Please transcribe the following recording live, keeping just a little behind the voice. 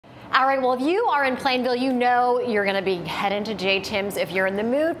All right, well, if you are in Plainville, you know you're going to be heading to J. Tim's. If you're in the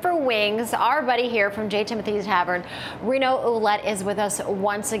mood for wings, our buddy here from J. Timothy's Tavern, Reno Ouellette, is with us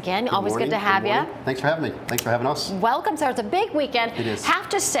once again. Always good to have you. Thanks for having me. Thanks for having us. Welcome, sir. It's a big weekend. It is. Have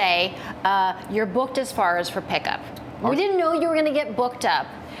to say, you're booked as far as for pickup. We didn't know you were going to get booked up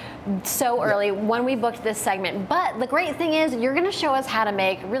so early when we booked this segment, but the great thing is you're going to show us how to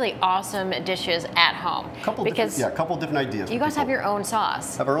make really awesome dishes at home. A couple different ideas. You guys have your own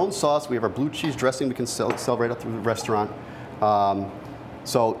sauce. Have our own sauce. We have our blue cheese dressing we can sell right up through the restaurant.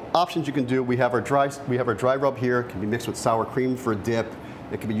 So options you can do. We have our dry rub here. It can be mixed with sour cream for a dip.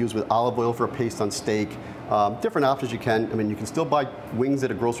 It can be used with olive oil for a paste on steak. Different options you can. I mean, you can still buy wings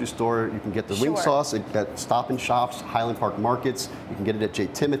at a grocery store. You can get the wing sauce at Stop and Shops, Highland Park Markets. You can get it at J.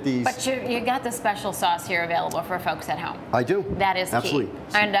 Timothy's. But you got the special sauce here available for folks at home. I do. That is absolutely key.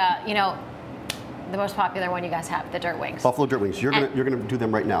 And you know, the most popular one you guys have, the dirt wings. Buffalo dirt wings. You're gonna do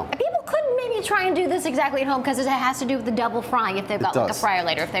them right now. People couldn't maybe try and do this exactly at home because it has to do with the double frying. If they've got like a fryer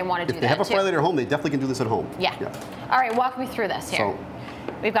later, if they want to do that. If they have a fryer later at home, they definitely can do this at home. Yeah. All right, walk me through this here. So,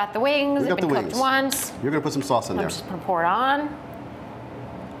 we've got the wings. They've been cooked once. You're gonna put some sauce in there. I'm just gonna pour it on.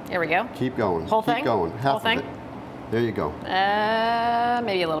 There we go. Keep going. Whole thing? Keep going. Half of it. There you go.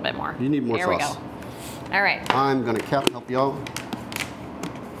 Maybe a little bit more. You need more sauce. There we go. All right. I'm gonna help you out.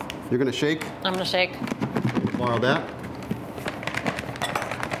 You're gonna shake. I'm gonna shake. Borrow that.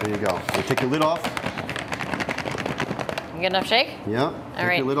 There you go. You take your lid off. You get enough shake? Yeah. All take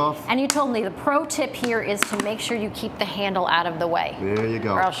right. your lid off. And you told me the pro tip here is to make sure you keep the handle out of the way. There you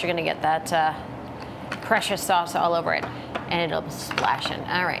go. Or else you're gonna get that precious sauce all over it, and it'll splash in.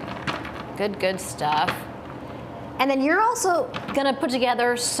 All right. Good stuff. And then you're also gonna put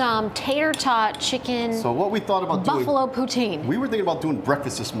together some tater tot chicken. So what we thought about doing, buffalo poutine. We were thinking about doing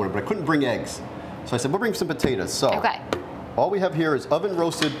breakfast this morning, but I couldn't bring eggs. So I said, we'll bring some potatoes. So all we have here is oven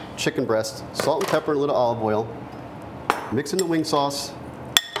roasted chicken breast, salt and pepper, and a little olive oil. Mix in the wing sauce.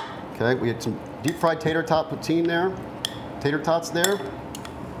 Okay, we had some deep fried tater tot poutine there. Tater tots there.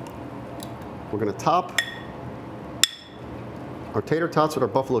 We're gonna top our tater tots with our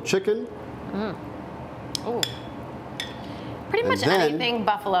buffalo chicken. Ooh. Pretty much anything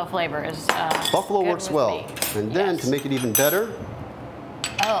buffalo flavor is buffalo works well. And then to make it even better,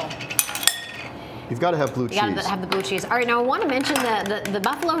 you've got to have blue cheese. You got to have the blue cheese. All right, now I want to mention that the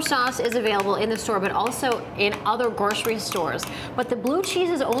buffalo sauce is available in the store, but also in other grocery stores. But the blue cheese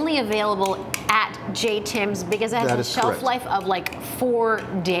is only available at J. Tim's because it has a shelf life of like 4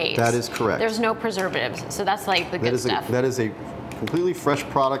 days. That is correct. There's no preservatives, so that's like the good stuff. That is a completely fresh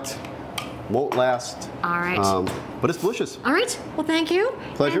product. Won't last. All right. But it's delicious. All right. Well, thank you.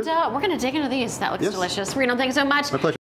 Pleasure. And we're going to dig into these. That looks delicious. Reno, thanks so much. My pleasure.